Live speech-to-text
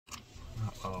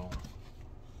Uh-oh.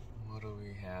 What do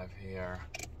we have here?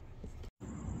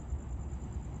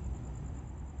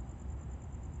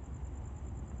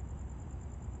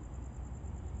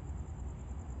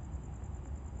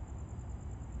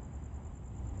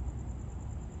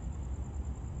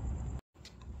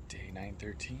 Day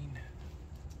 913.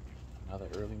 Another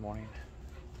early morning.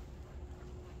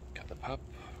 Got the pup,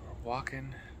 we're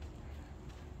walking.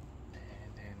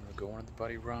 And then we're going on the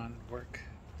buddy run, work.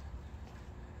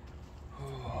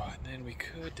 Oh, and then we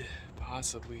could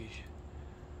possibly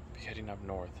be heading up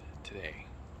north today.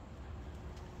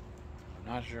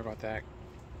 I'm not sure about that.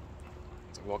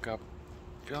 So I woke up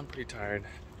feeling pretty tired.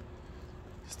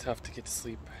 It's tough to get to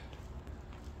sleep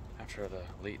after the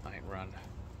late night run.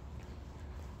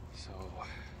 So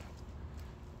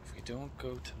if we don't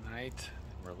go tonight,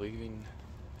 then we're leaving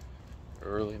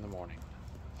early in the morning.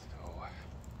 So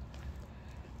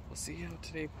we'll see how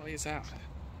today plays out.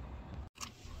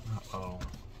 Uh-oh.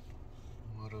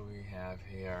 What do we have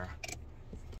here?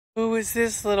 Who is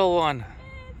this little one?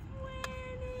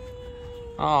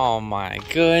 Oh my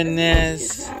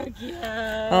goodness.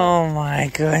 Oh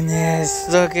my goodness.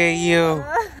 Look at you.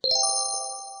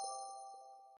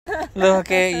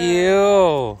 Look at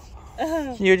you.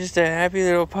 You're just a happy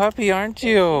little puppy, aren't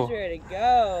you? She's ready to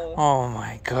go. Oh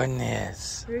my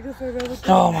goodness. Ready to go for a run with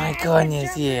Oh my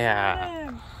goodness,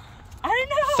 yeah. I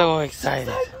know. So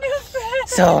excited.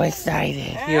 So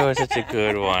excited. You're such a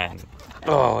good one.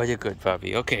 Oh, you're a good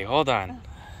puppy. Okay, hold on.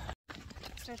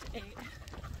 Starts at 8.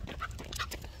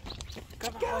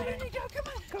 Come on, Winnie, go, come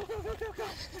on. Go, go, go, go,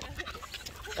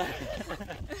 go.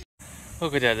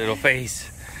 Look at that little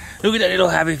face. Look at that little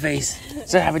happy face.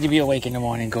 So happy to be awake in the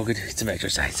morning. Go get some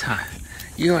exercise, huh?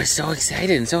 You are so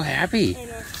excited and so happy.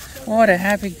 What a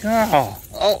happy girl.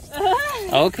 Oh,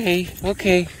 okay,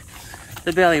 okay.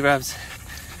 The belly rubs.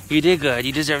 You did good.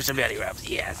 You deserve some belly rubs.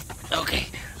 Yes. Okay.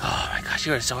 Oh my gosh,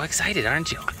 you are so excited, aren't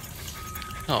you?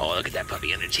 Oh, look at that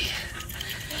puppy energy.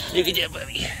 Look at that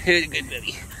puppy. Here's a good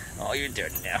puppy. Oh, you're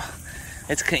dirty now.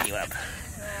 Let's clean you up.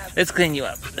 Let's clean you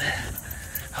up.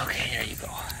 Okay, there you go.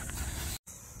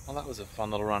 Well, that was a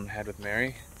fun little run I had with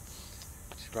Mary.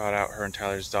 She brought out her and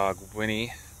Tyler's dog,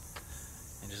 Winnie.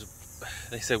 And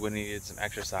they said Winnie needed some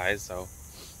exercise, so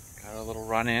got a little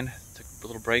run in. Took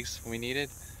little breaks when we needed.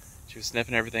 She was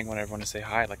sniffing everything when everyone to say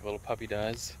hi, like a little puppy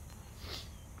does.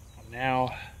 And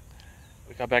now,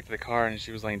 we got back to the car and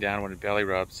she was laying down with belly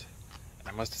rubs. And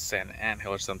I must have sat in an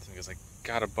anthill or something because I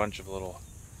got a bunch of little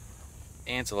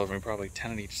ants all over me, probably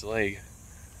 10 on each leg.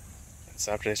 And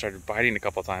so after they started biting a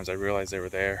couple times, I realized they were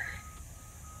there.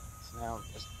 So now I'm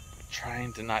just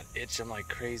trying to not itch them like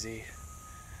crazy.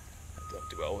 I don't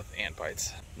do well with ant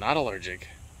bites. Not allergic,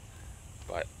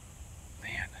 but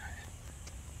man.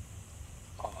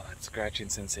 Oh, that scratching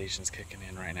sensation's kicking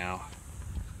in right now.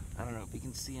 I don't know if you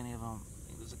can see any of them. I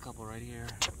think there's a couple right here.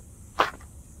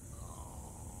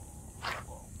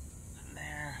 Oh, in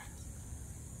there.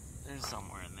 There's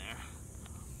somewhere in there.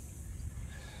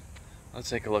 Let's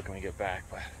take a look when we get back,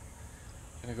 but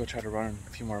I'm gonna go try to run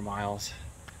a few more miles.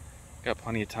 Got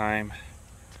plenty of time.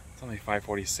 It's only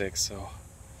 5:46, so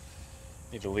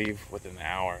I need to leave within an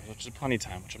hour, which is plenty of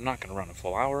time, which I'm not gonna run a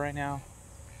full hour right now.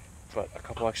 But a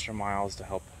couple extra miles to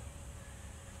help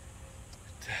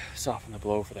soften the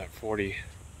blow for that 40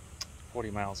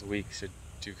 miles a week should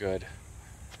do good.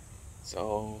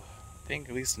 So I think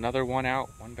at least another one out,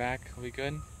 one back will be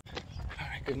good.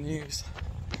 Alright, good news.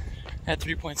 At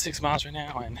 3.6 miles right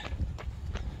now and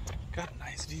got a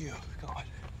nice view going.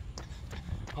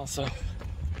 Also,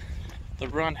 the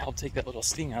run helped take that little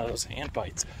sting out of those ant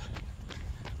bites.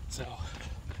 So,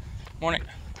 morning.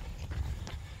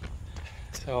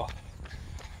 So,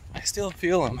 I still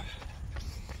feel them.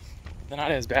 They're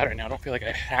not as bad right now. I don't feel like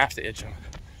I have to itch them.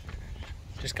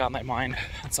 Just got my mind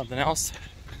on something else.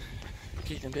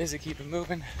 Keep them busy, keep them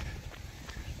moving.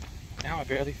 Now I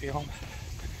barely feel them,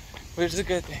 which is a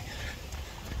good thing,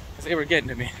 because they were getting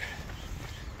to me.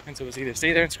 And so it was either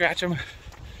stay there and scratch them,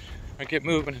 or get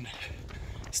moving and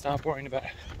stop worrying about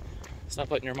it. Stop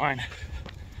letting your mind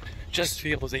just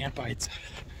feel those ant bites.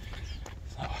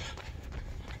 So,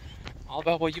 all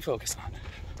about what you focus on.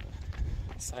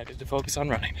 Decided to focus on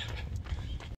running.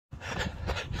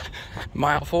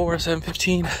 Mile 4,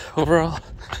 7:15 overall,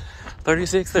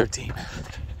 36:13.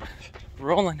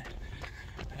 Rolling.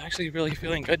 I'm actually really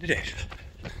feeling good today.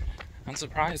 I'm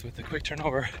surprised with the quick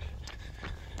turnover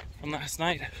from last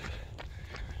night. I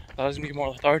thought I was gonna be more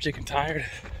lethargic and tired,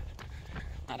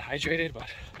 not hydrated, but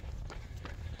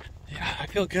yeah, I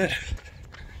feel good.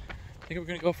 I think we're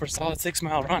gonna go for a solid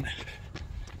 6-mile run.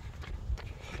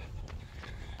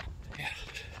 Yeah,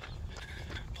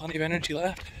 plenty of energy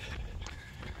left.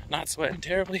 Not sweating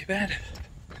terribly bad.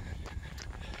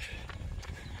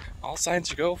 All signs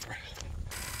to go for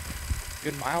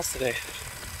good miles today.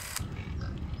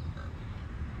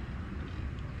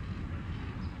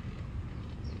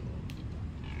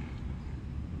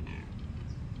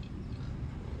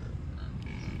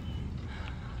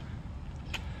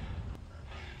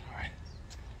 Alright,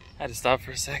 I had to stop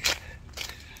for a sec.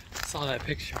 Saw that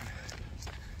picture.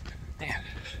 Man,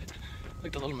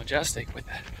 looked a little majestic with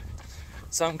that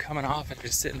sun coming off and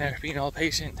just sitting there being all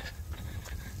patient.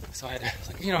 So I had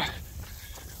to, like, you know,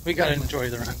 we gotta enjoy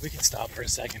the run. We can stop for a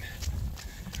second.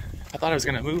 I thought I was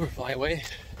gonna move or fly away,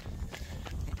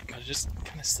 but it just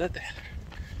kind of stood there,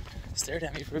 stared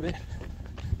at me for a bit.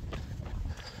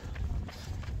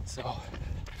 So,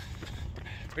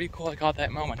 pretty cool I caught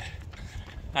that moment.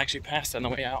 I actually passed on the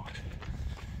way out,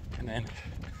 and then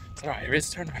said, all right, if it's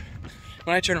turned,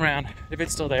 when I turn around, if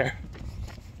it's still there,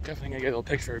 definitely gonna get a little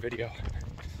picture or video.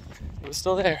 It was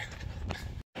still there.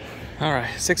 All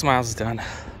right, 6 miles is done.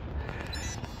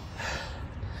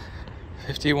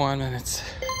 51 minutes,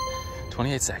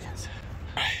 28 seconds.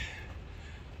 All right,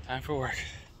 time for work.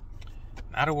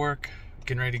 Out of work,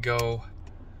 getting ready to go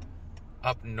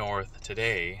up north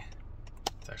today.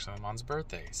 It's actually my mom's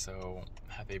birthday, so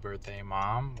happy birthday,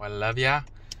 Mom. I love ya.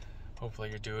 Hopefully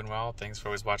you're doing well. Thanks for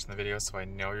always watching the video, so I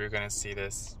know you're gonna see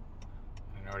this.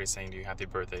 I'm already saying to you happy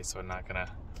birthday, so I'm not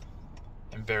gonna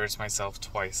embarrass myself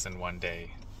twice in one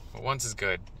day. But once is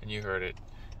good, and you heard it.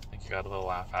 I think you got a little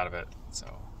laugh out of it, so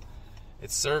it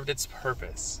served its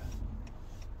purpose.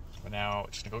 But now,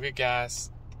 just gonna go get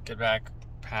gas, get back,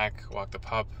 pack, walk the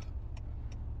pup,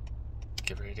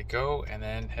 get ready to go, and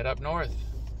then head up north.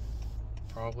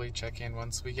 Probably check in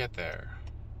once we get there.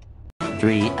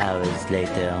 3 hours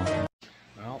later.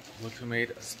 Well, look who made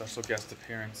a special guest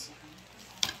appearance.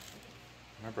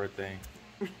 My birthday.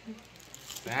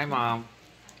 Say hi, Mom.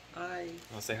 Hi.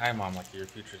 Well, say hi, Mom, like your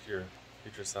future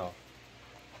self.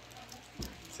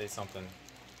 Say something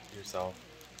to yourself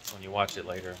when you watch it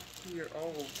later. You're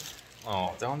old.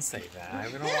 Oh, don't say that.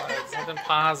 We don't want something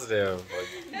positive. Like,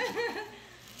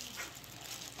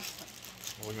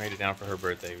 we made it down for her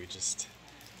birthday. We just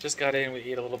got in, we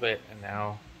ate a little bit, and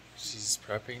now she's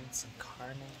prepping some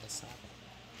carne asada.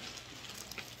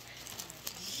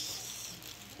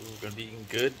 We're gonna be eating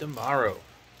good tomorrow.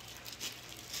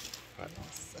 But,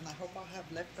 And I hope I'll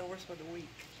have leftovers for the week.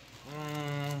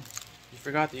 you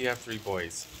forgot that you have 3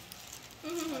 boys.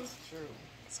 That's true.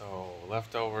 So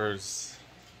leftovers.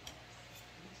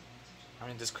 I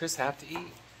mean, does Chris have to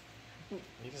eat?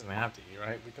 He doesn't have to eat,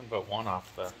 right? We can put one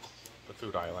off the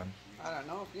food island. I don't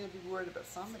know. If you're going to be worried about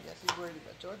somebody, I should be worried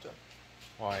about Georgia.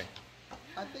 Why?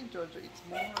 I think Georgia eats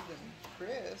more than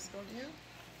Chris, don't you?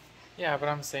 Yeah, but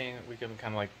I'm saying we can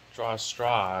kind of like draw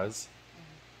straws,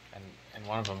 and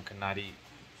one of them cannot eat,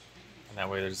 and that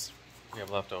way we have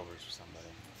leftovers for somebody.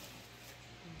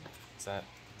 Is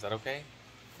that okay?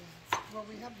 Yeah. Well,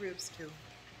 we have ribs too.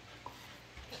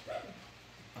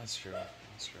 That's true.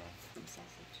 That's true. Some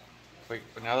sausage. Wait,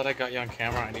 but now that I got you on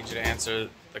camera, I need you to answer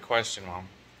the question, Mom.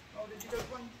 Oh, did you guys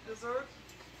want dessert?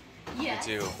 Yes. I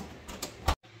do.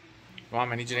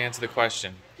 Mom, I need you to answer the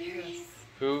question. Yes.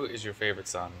 Who is your favorite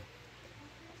son?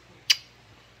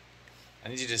 I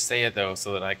need you to say it though,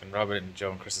 so that I can rub it in Joe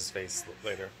and Chris's face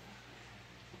later.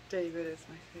 David is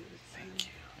my favorite son. Thank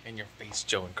you. In your face,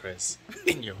 Joe and Chris.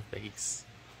 In your face.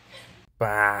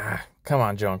 Bah. Come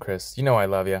on, Joe and Chris. You know I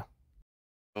love you.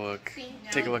 Look.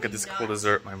 Take a look at this cool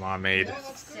dessert my mom made. Yeah,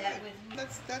 that's good.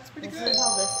 That's pretty This good. is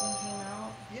how this one came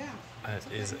out. Yeah.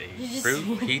 That is a just fruit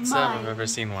see pizza if I've mine. ever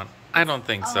seen one. I don't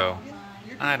think so.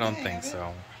 You're I getting the don't hang think of it.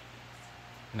 so.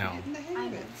 No. You're getting the hang I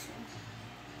of know. it.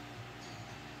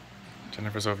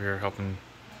 Jennifer's over here helping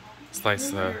slice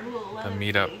the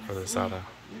meat up for the asada.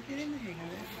 You're getting the hang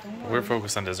of it. Don't We're worry.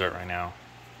 focused on dessert right now.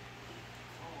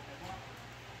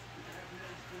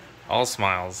 All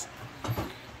smiles.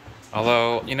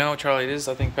 Although, you know, Charlie, it is,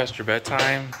 I think, past your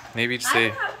bedtime. Maybe to I say,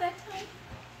 don't have bedtime.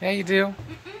 yeah, you do.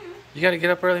 You gotta get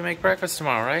up early and make breakfast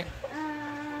tomorrow, right?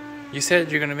 You said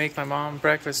you're gonna make my mom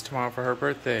breakfast tomorrow for her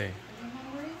birthday.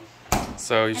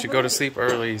 So you should go to sleep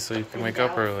early so you can wake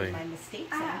up early. My mistakes,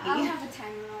 I'll have a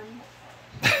timer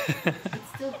on.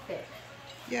 It's still thick.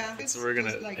 Yeah. So we're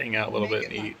gonna just like hang out a little make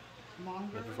bit and it eat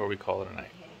longer. before we call it a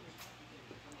night.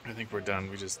 I think we're done.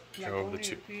 We just drove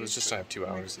it was just shy of 2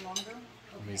 hours. Longer.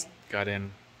 We got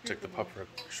in, took the pup for a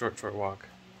short walk.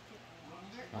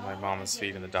 On my mama's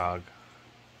feet and the dog.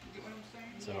 You get what I'm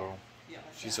saying? So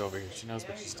she's over here. She knows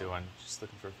what she's doing. She's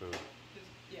looking for food.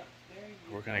 Yeah. There you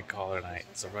go. We're gonna call it a night.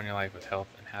 So run your life with health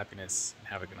and happiness and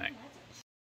have a good night.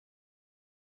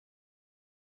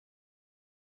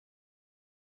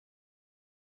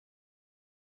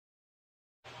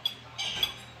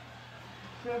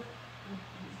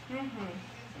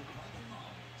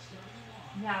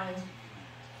 Now,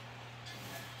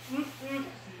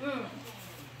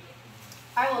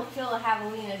 I will kill a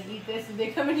javelina to eat this if they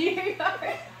come into your yard.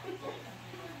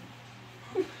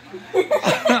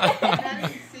 I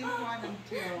didn't see one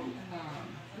until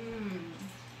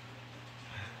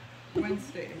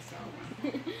Wednesday. I saw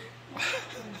one.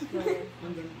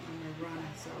 on the run,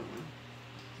 I saw one.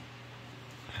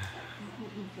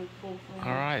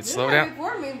 All right, slow down.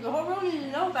 Before me, the whole room needs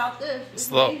to know about this. It's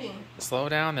Slow, amazing. slow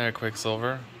down there,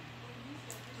 Quicksilver.